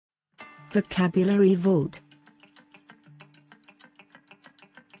Vocabulary vault.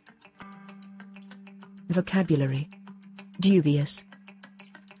 Vocabulary. Dubious.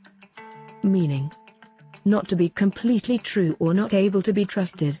 Meaning: not to be completely true or not able to be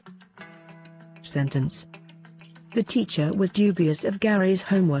trusted. Sentence. The teacher was dubious of Gary's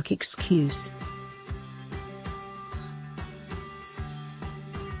homework excuse.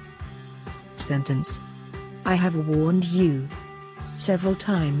 Sentence. I have warned you several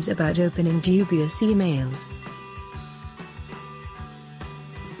times about opening dubious emails.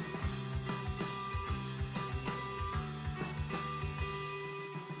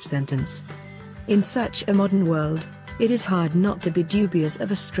 Sentence. In such a modern world, it is hard not to be dubious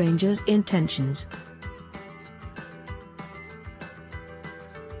of a stranger's intentions.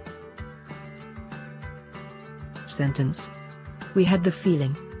 Sentence. We had the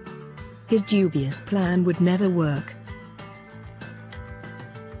feeling his dubious plan would never work.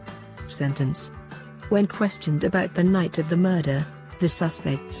 Sentence. When questioned about the night of the murder, the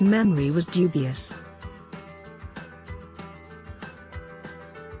suspect's memory was dubious.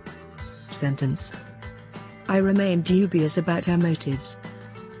 Sentence. I remain dubious about her motives.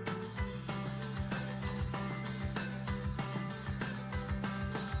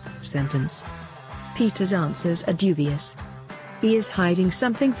 Sentence. Peter's answers are dubious. He is hiding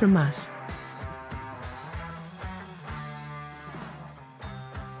something from us.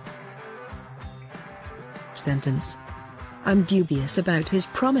 Sentence. I'm dubious about his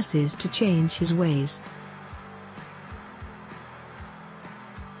promises to change his ways.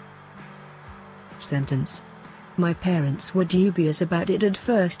 Sentence. My parents were dubious about it at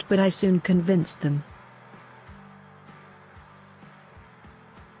first, but I soon convinced them.